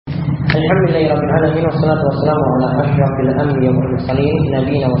Alhamdulillahirabbil alamin wassalatu wassalamu ala asyrafil anbiya'i wal mursalin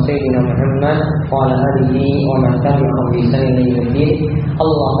nabiyina wa sayyidina Muhammad wa ala alihi wa man tabi'ahum bi ihsan ila yaumil din.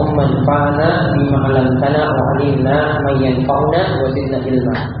 Allahumma anfa'na bima 'allamtana wa 'allimna ma yanfa'una wa zidna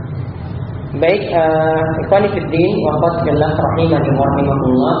ilma. Baik, ikhwani fid din wa qadillah rahimani wa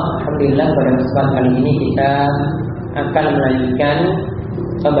rahimakumullah. Alhamdulillah pada kesempatan kali ini kita akan melanjutkan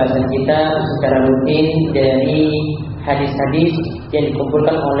pembahasan kita secara rutin dari hadis-hadis yang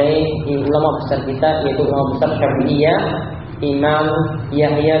dikumpulkan oleh ulama besar kita, yaitu ulama besar Syafi'iyah, Imam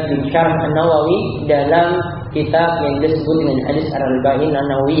Yahya bin Syaraf An-Nawawi, dalam kitab yang disebut dengan Hadits Arbain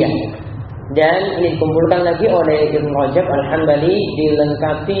An-Nawawiyah. Dan ini dikumpulkan lagi oleh Ibn Rajab Al-Hambali,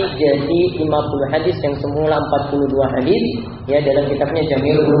 dilengkapi jadi 50 hadis yang semula 42 hadis, ya, dalam kitabnya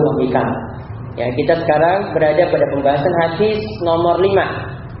Jamiul Ulum Hikam. Ya, kita sekarang berada pada pembahasan hadis nomor 5.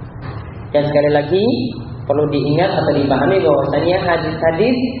 Dan sekali lagi perlu diingat atau dipahami bahwasanya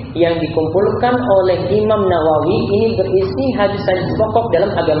hadis-hadis yang dikumpulkan oleh Imam Nawawi ini berisi hadis-hadis pokok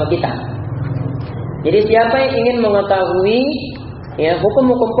dalam agama kita. Jadi siapa yang ingin mengetahui ya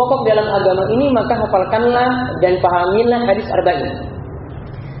hukum-hukum pokok dalam agama ini, maka hafalkanlah dan pahamilah hadis Arbain.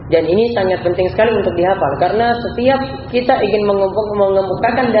 Dan ini sangat penting sekali untuk dihafal, karena setiap kita ingin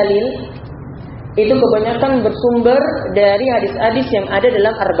mengemukakan dalil, itu kebanyakan bersumber dari hadis-hadis yang ada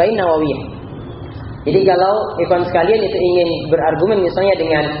dalam Arbain Nawawiyah. Jadi kalau ikhwan sekalian itu ingin berargumen misalnya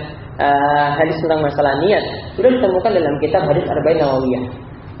dengan hadis tentang masalah niat, sudah ditemukan dalam kitab Hadits Arbain Nawawiyah.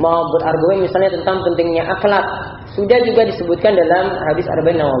 Mau berargumen misalnya tentang pentingnya akhlak, sudah juga disebutkan dalam Hadits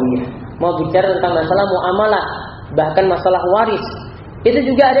Arbain Nawawiyah. Mau bicara tentang masalah muamalah, bahkan masalah waris, itu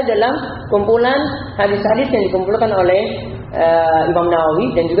juga ada dalam kumpulan hadis-hadis yang dikumpulkan oleh Imam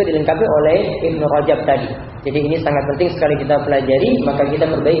Nawawi dan juga dilengkapi oleh Ibn Rajab tadi. Jadi ini sangat penting sekali kita pelajari, maka kita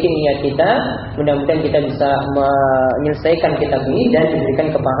perbaiki niat kita. Mudah-mudahan kita bisa menyelesaikan kitab ini dan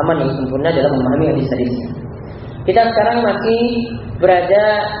diberikan kepahaman yang sempurna dalam memahami hadis-hadisnya. Kita sekarang masih berada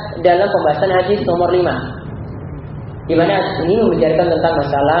dalam pembahasan hadis nomor 5, di mana ini membicarakan tentang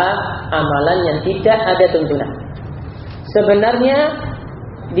masalah amalan yang tidak ada tuntunan. Sebenarnya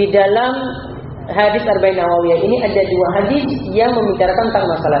di dalam hadis Arbain Nawawiyah ini ada 2 hadis yang membicarakan tentang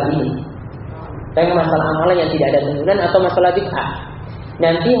masalah ini, tentang masalah amalan yang tidak ada tuntunan atau masalah bid'ah.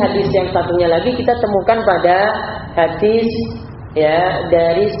 Nanti hadis yang satunya lagi kita temukan pada hadis ya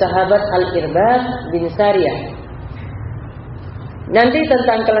dari sahabat Al-Irbad bin Sariyah. Nanti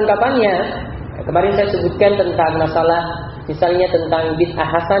tentang kelengkapannya, kemarin saya sebutkan tentang masalah misalnya tentang bid'ah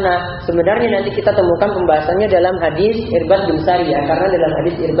hasanah. Sebenarnya nanti kita temukan pembahasannya dalam hadis Irbad bin Sariyah, karena dalam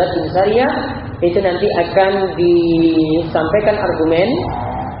hadis Irbad bin Sariyah itu nanti akan disampaikan argumen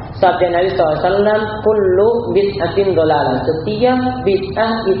sabda Nabi SAW, kullu bid'atin dhalalah, setiap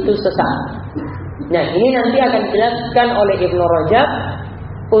bid'ah itu sesat. Nah, ini nanti akan dijelaskan oleh Ibn Rajab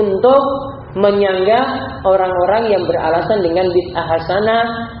untuk menyanggah orang-orang yang beralasan dengan bid'ah hasanah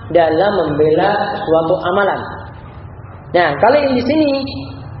dalam membela suatu amalan. Nah, kalau yang di sini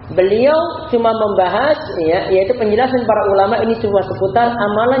beliau cuma membahas ya, yaitu penjelasan para ulama ini cuma seputar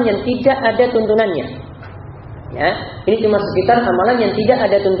amalan yang tidak ada tuntunannya. Ya, ini cuma sekitar amalan yang tidak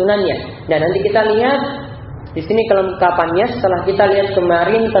ada tuntunannya. Nah, nanti kita lihat di sini kelengkapannya setelah kita lihat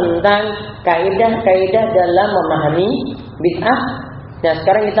kemarin tentang kaidah-kaidah dalam memahami bid'ah. Nah,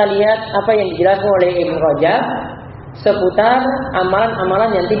 sekarang kita lihat apa yang dijelaskan oleh Ibn Rajab seputar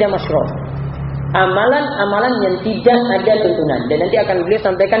amalan-amalan yang tidak masyru'. Amalan-amalan yang tidak ada tuntunan. Dan nanti akan beliau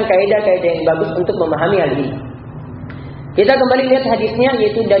sampaikan kaidah-kaidah yang bagus untuk memahami hal ini. Kita kembali lihat hadisnya,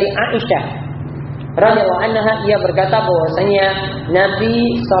 yaitu dari Aisyah radhiyallahu anha. Ia berkata bahwasanya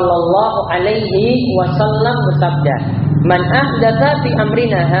Nabi sallallahu alaihi wasallam bersabda, "Man ahdatsa fi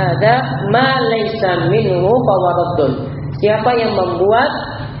amrina hadza ma laysa minhu fa waraddun." Siapa yang membuat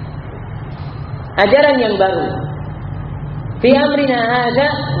ajaran yang baru fi amrina hadza,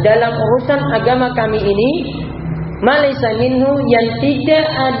 dalam urusan agama kami ini, ma laysa minhu, yang tidak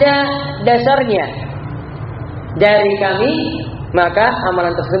ada dasarnya dari kami, maka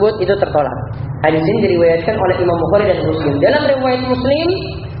amalan tersebut itu tertolak. Hadis ini diriwayatkan oleh Imam Bukhari dan Muslim. Dalam riwayat Muslim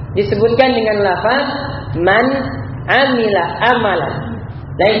disebutkan dengan lafaz man amila amalan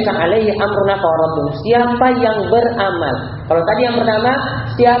laisa alaihi amruna faradun. Siapa yang beramal. Kalau tadi yang pertama,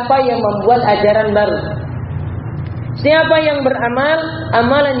 siapa yang membuat ajaran baru. Siapa yang beramal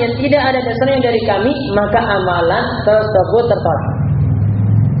amalan yang tidak ada dasarnya dari kami, maka amalan tersebut tertolak.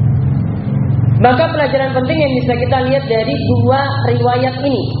 Maka pelajaran penting yang bisa kita lihat dari 2 riwayat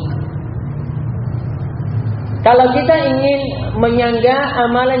ini. Kalau kita ingin menyanggah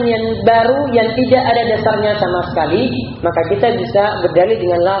amalan yang baru yang tidak ada dasarnya sama sekali, maka kita bisa berdalil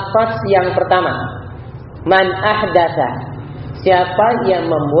dengan lafaz yang pertama, man ahdatsa. siapa yang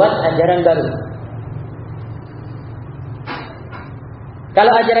membuat ajaran baru.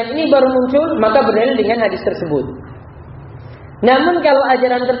 Kalau ajaran ini baru muncul, maka berdalil dengan hadis tersebut. Namun kalau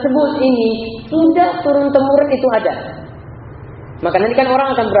ajaran tersebut ini sudah turun-temurun itu ada, maka nanti kan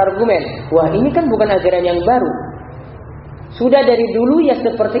orang akan berargumen, wah ini kan bukan ajaran yang baru. Sudah dari dulu ya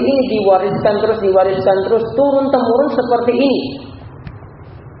seperti ini, diwariskan terus, turun-temurun seperti ini.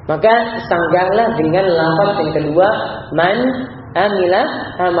 Maka sanggahlah dengan lafaz yang kedua, man amila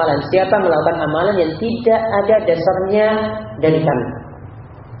amalan. Siapa melakukan amalan yang tidak ada dasarnya dari kami.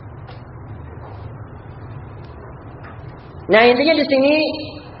 Nah, intinya di sini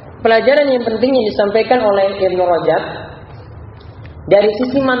pelajaran yang penting yang disampaikan oleh Ibnu Rajab dari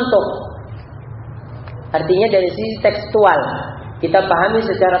sisi mantuk, artinya dari sisi tekstual, kita pahami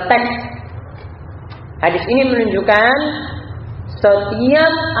secara teks. Hadis ini menunjukkan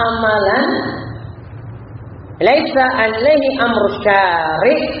setiap amalan laisa alaihi amru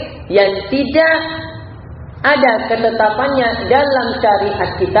syari' yang tidak ada ketetapannya dalam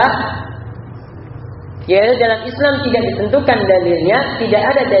syariat kita, yaitu dalam Islam tidak ditentukan dalilnya, tidak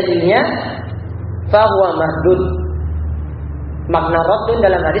ada dalilnya, fahuwa mardud. Makna raddun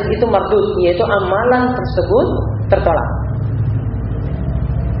dalam hadis itu mardud, yaitu amalan tersebut tertolak.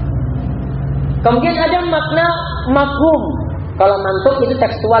 Kemudian ada makna mafhum. Kalau mantuk itu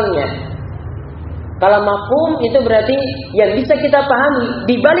tekstualnya. Kalau mafhum itu berarti yang bisa kita pahami.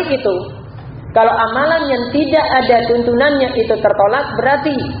 Di balik itu, kalau amalan yang tidak ada tuntunannya itu tertolak,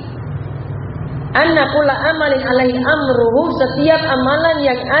 berarti anna kulla amalin alaihi amruhu, setiap amalan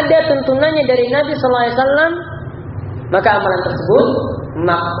yang ada tuntunannya dari Nabi sallallahu alaihi wasallam, maka amalan tersebut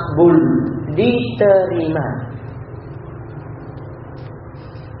makbul, diterima.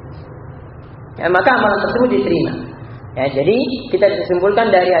 Ya, maka amalan tersebut diterima. Ya, jadi kita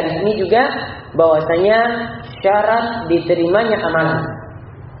disimpulkan dari hadis ini juga bahwasanya syarat diterimanya amalan,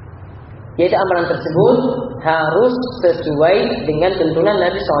 yaitu amalan tersebut harus sesuai dengan tuntunan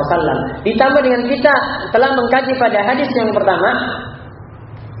Nabi SAW. Ditambah dengan kita telah mengkaji pada hadis yang pertama,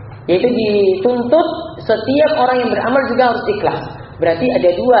 yaitu dituntut setiap orang yang beramal juga harus ikhlas. Berarti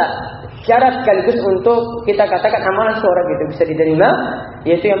ada dua syarat sekaligus untuk kita katakan amalan seorang itu bisa diterima,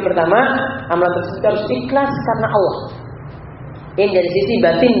 yaitu yang pertama, amalan tersebut harus ikhlas karena Allah. Ini dari sisi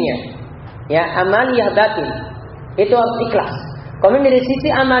batinnya, ya, amaliyah batin itu harus ikhlas. Kemudian dari sisi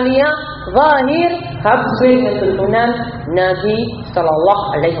amaliyah zahir harus sesuai dengan tuntunan Nabi Sallallahu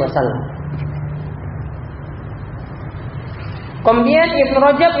Alaihi Wasallam. Kemudian Ibnu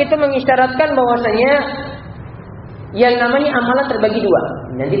Rajab itu mengisyaratkan bahwasanya yang namanya amalan terbagi dua.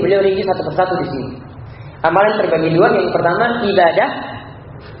 Nanti beliau rinci satu persatu di sini. Amalan terbagi dua, yang pertama ibadah,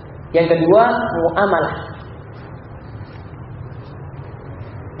 yang kedua muamalah.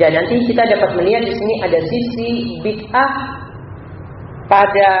 Dan nanti kita dapat melihat di sini ada sisi bid'ah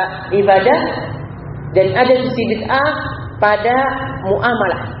pada ibadah dan ada sisi bid'ah pada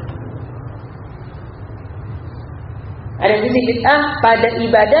muamalah. Ada sisi bid'ah pada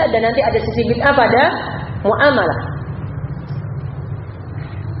ibadah dan nanti ada sisi bid'ah pada muamalah.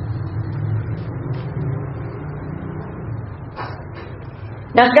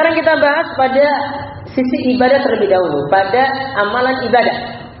 Nah, sekarang kita bahas pada sisi ibadah terlebih dahulu, pada amalan ibadah.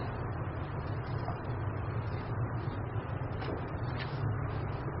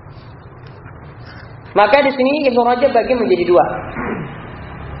 Maka di sini Ibnu Rajab bagi menjadi dua.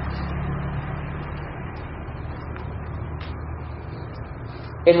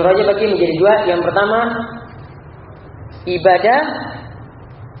 Ibnu Rajab bagi menjadi dua. Yang pertama, ibadah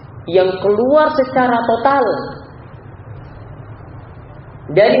yang keluar secara total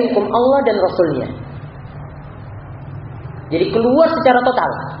dari hukum Allah dan Rasulnya. Jadi keluar secara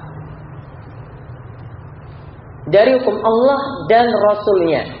total dari hukum Allah dan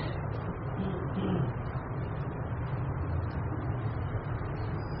Rasulnya.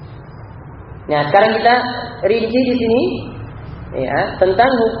 Nah, sekarang kita rinci di sini, ya,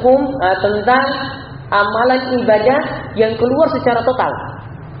 tentang hukum, tentang amalan ibadah yang keluar secara total.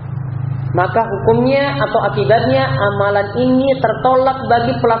 Maka hukumnya atau akibatnya amalan ini tertolak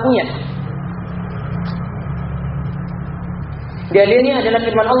bagi pelakunya. Dalilnya adalah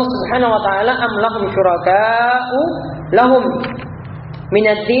firman Allah Subhanahu wa taala, am lahum syuraka'u lahum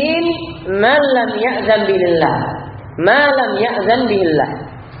minad-din ma lam ya'zan billah. Ma lam ya'zan billah.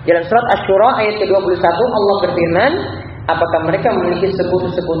 Dalam surat Asy-Syura ayat ke-21 Allah berfirman, apakah mereka memiliki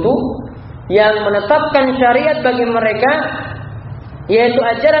sekutu-sekutu yang menetapkan syariat bagi mereka, yaitu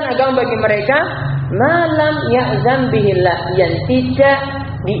ajaran agama bagi mereka, malam ya'zam bihillah, yang tidak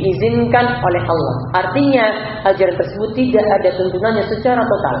diizinkan oleh Allah. Artinya ajaran tersebut tidak ada tuntunannya secara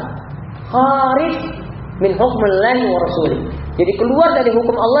total, kharij min hukmillahi wa rasulih, Jadi keluar dari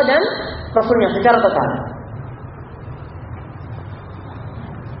hukum Allah dan Rasulnya secara total.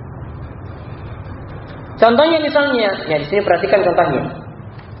 Contohnya misalnya, ya di sini perhatikan contohnya.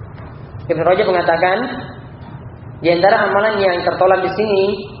 Ibnu Rajab mengatakan di antara amalan yang tertolak di sini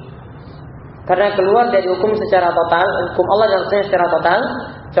karena keluar dari hukum secara total, hukum Allah dan Rasulnya secara total.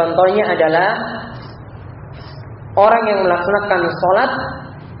 Contohnya adalah orang yang melaksanakan sholat,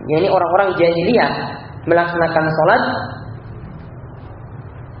 yakni orang-orang jahiliyah melaksanakan sholat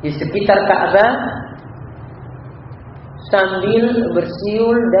di sekitar Ka'bah sambil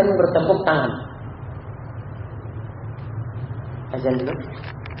bersiul dan bertepuk tangan. Azan dulu.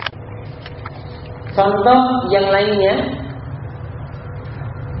 Contoh yang lainnya,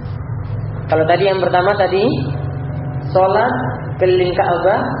 kalau tadi yang pertama tadi sholat keliling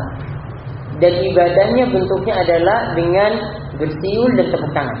Ka'bah dan ibadahnya bentuknya adalah dengan bersiul dan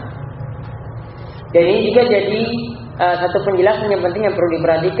tepuk tangan. Dan ini juga jadi satu penjelasan yang penting yang perlu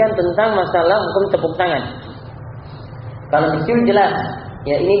diperhatikan tentang masalah hukum tepuk tangan. Kalau bersiul jelas,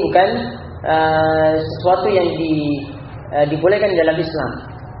 ya ini bukan sesuatu yang dibolehkan dalam Islam.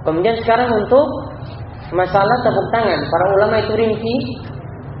 Kemudian sekarang untuk masalah tepuk tangan, para ulama itu rinci.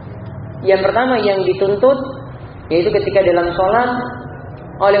 Yang pertama yang dituntut yaitu ketika dalam sholat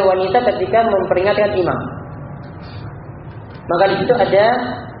oleh wanita ketika memperingatkan imam, maka di situ ada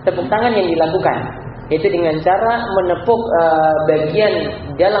tepuk tangan yang dilakukan, yaitu dengan cara menepuk bagian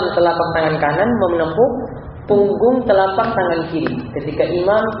dalam telapak tangan kanan, menepuk punggung telapak tangan kiri ketika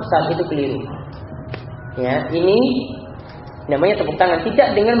imam saat itu keliru. Ya, ini namanya tepuk tangan,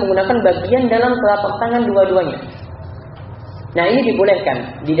 tidak dengan menggunakan bagian dalam telapak tangan dua-duanya. Nah, ini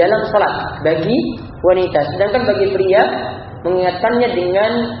dibolehkan di dalam salat bagi wanita, sedangkan bagi pria mengingatkannya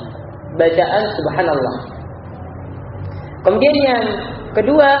dengan bacaan subhanallah. Kemudian yang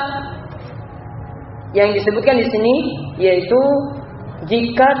kedua yang disebutkan di sini yaitu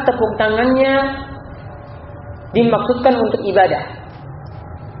jika tepuk tangannya dimaksudkan untuk ibadah.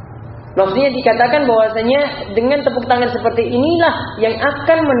 Maksudnya dikatakan bahwasanya dengan tepuk tangan seperti inilah yang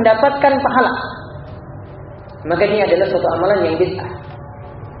akan mendapatkan pahala. Maka ini adalah suatu amalan yang bid'ah,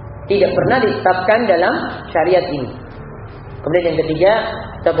 tidak pernah ditetapkan dalam syariat ini. Kemudian yang ketiga,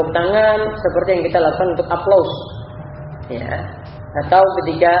 tepuk tangan seperti yang kita lakukan untuk aplaus, ya, atau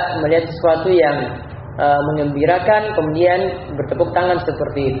ketika melihat sesuatu yang menggembirakan kemudian bertepuk tangan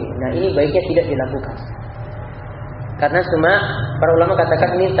seperti itu. Nah, ini baiknya tidak dilakukan. Karena semua para ulama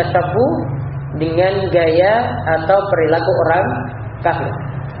katakan ini tasyabuh dengan gaya atau perilaku orang kafir.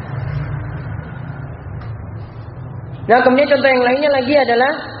 Nah, kemudian contoh yang lainnya lagi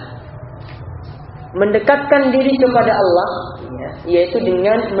adalah mendekatkan diri kepada Allah, ya, yaitu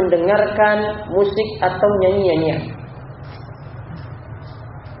dengan mendengarkan musik atau nyanyi-nyanyian.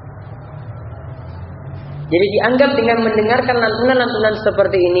 Jadi dianggap dengan mendengarkan lantunan-lantunan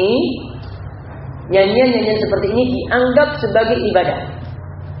seperti ini, nyanyian-nyanyian seperti ini dianggap sebagai ibadah.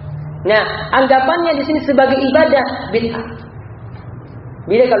 Nah, anggapannya di sini sebagai ibadah bid'ah.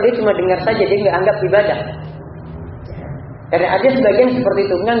 Bila kalau dia cuma dengar saja, dia nggak anggap ibadah. Karena ada sebagian seperti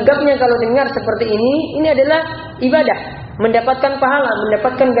itu, menganggapnya kalau dengar seperti ini adalah ibadah, mendapatkan pahala,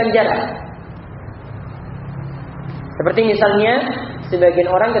 mendapatkan ganjaran. Seperti misalnya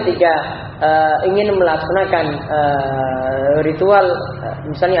sebagian orang ketika ingin melaksanakan ritual,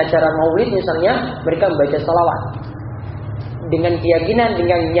 misalnya acara maulid misalnya, mereka membaca salawat dengan keyakinan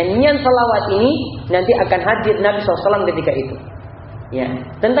dengan nyanyian salawat ini nanti akan hadir Nabi SAW ketika itu. Ya,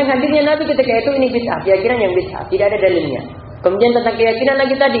 tentang hadirnya Nabi ketika itu ini bid'ah, keyakinan yang bid'ah, tidak ada dalilnya. Kemudian tentang keyakinan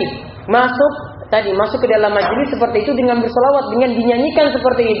lagi tadi, masuk ke dalam majelis seperti itu dengan berselawat, dengan dinyanyikan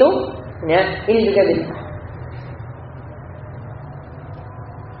seperti itu, ya, ini juga bid'ah.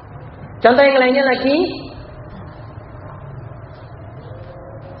 Contoh yang lainnya lagi,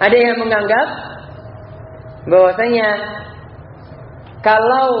 ada yang menganggap bahwasanya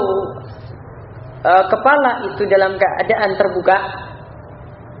kalau kepala itu dalam keadaan terbuka,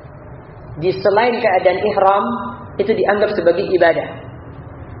 di selain keadaan ihram, itu dianggap sebagai ibadah.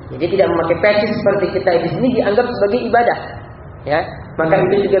 Jadi tidak memakai peci seperti kita di sini dianggap sebagai ibadah, ya, maka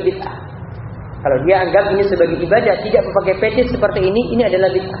itu juga bid'ah. Kalau dia anggap ini sebagai ibadah, tidak memakai peci seperti ini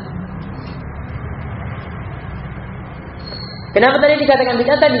adalah bid'ah. Kenapa tadi dikatakan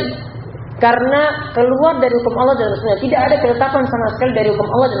bid'ah tadi? Karena keluar dari hukum Allah dan Rasulnya. Tidak ada ketetapan sama sekali dari hukum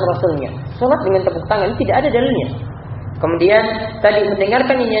Allah dan Rasulnya. Sholat dengan tepuk tangan tidak ada dalilnya. Kemudian tadi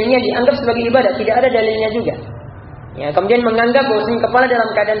mendengarkan nyanyian dianggap sebagai ibadah, tidak ada dalilnya juga. Ya, kemudian menganggap bahwasanya kepala dalam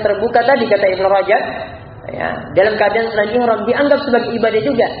keadaan terbuka tadi kata Ibnu Rajab, ya, dalam keadaan selain ihram dianggap sebagai ibadah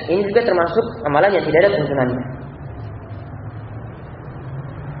juga. Ini juga termasuk amalan yang tidak ada tuntunannya.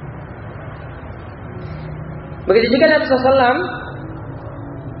 Begitu juga Nabi SAW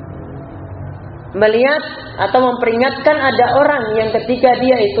melihat atau memperingatkan ada orang yang ketika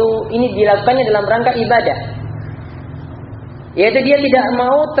dia itu ini dilakukannya dalam rangka ibadah, yaitu dia tidak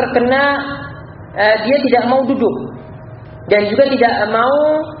mau terkena, dia tidak mau duduk dan juga tidak mau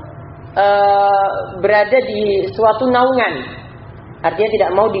berada di suatu naungan, artinya tidak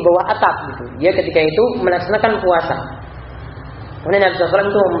mau di bawah atap gitu. Dia ketika itu melaksanakan puasa. Kemudian Nabi SAW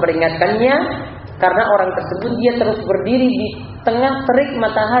itu memperingatkannya karena orang tersebut dia terus berdiri di tengah terik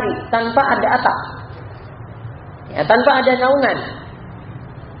matahari tanpa ada atap, ya, tanpa ada naungan.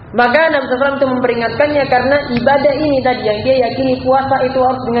 Maka Nabi SAW itu memperingatkannya karena ibadah ini tadi yang dia yakini puasa itu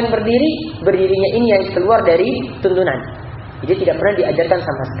harus dengan berdiri, berdirinya ini yang keluar dari tuntunan. Jadi tidak pernah diajarkan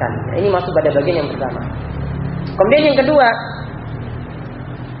sama sekali. Nah, ini masuk pada bagian yang pertama. Kemudian yang kedua,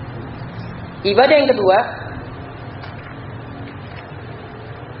 ibadah yang kedua,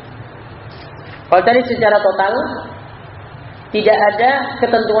 kalau tadi secara total tidak ada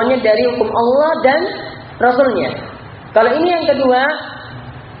ketentuannya dari hukum Allah dan Rasulnya. Kalau ini yang kedua,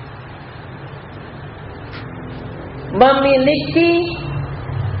 memiliki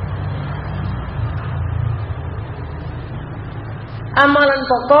amalan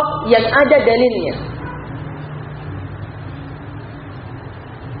pokok yang ada dalilnya.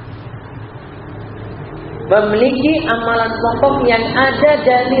 Memiliki amalan pokok yang ada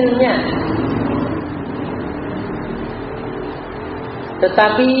dalilnya,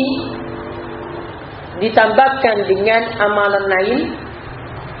 tetapi ditambahkan dengan amalan lain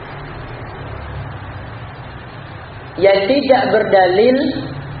yang tidak berdalil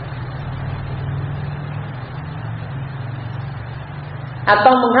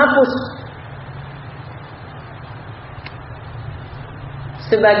atau menghapus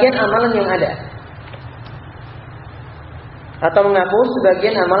sebagian amalan yang ada, atau menghapus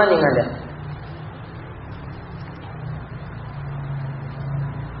sebagian amalan yang ada.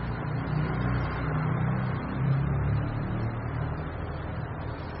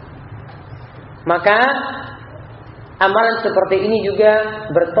 Maka amalan seperti ini juga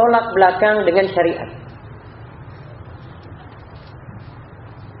bertolak belakang dengan syariat.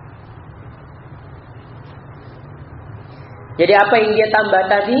 Jadi apa yang dia tambah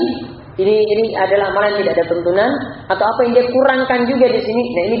tadi, ini adalah amalan yang tidak ada tuntunan, atau apa yang dia kurangkan juga di sini,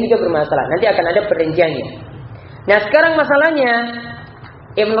 nah ini juga bermasalah. Nanti akan ada perinciannya. Nah sekarang masalahnya,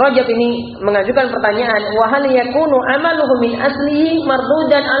 Ibn Rajab ini mengajukan pertanyaan, wa hal yakunu amaluhu min aslihi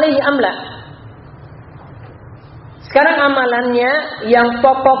mardudan alaihi amla. Sekarang amalannya yang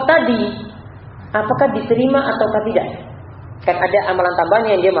pokok tadi, apakah diterima ataukah tidak? Kan ada amalan tambahan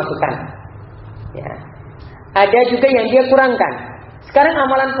yang dia masukkan, ya. Ada juga yang dia kurangkan. Sekarang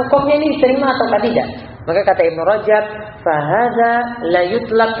amalan pokoknya ini diterima ataukah tidak? Maka kata Ibn Rajab, fahadha la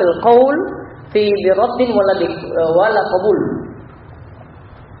yutlaqil qaul fi biraddin wala qabul.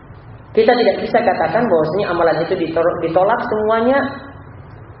 Kita tidak bisa katakan bahwasanya amalan itu ditolak semuanya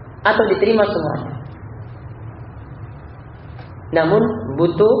atau diterima semuanya. Namun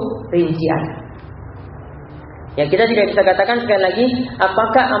butuh rincian. Ya, kita tidak bisa katakan sekali lagi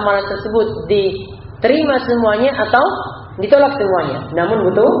apakah amalan tersebut diterima semuanya atau ditolak semuanya. Namun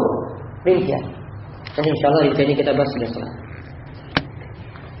butuh rincian. Dan insyaallah rinciannya kita bahas besok.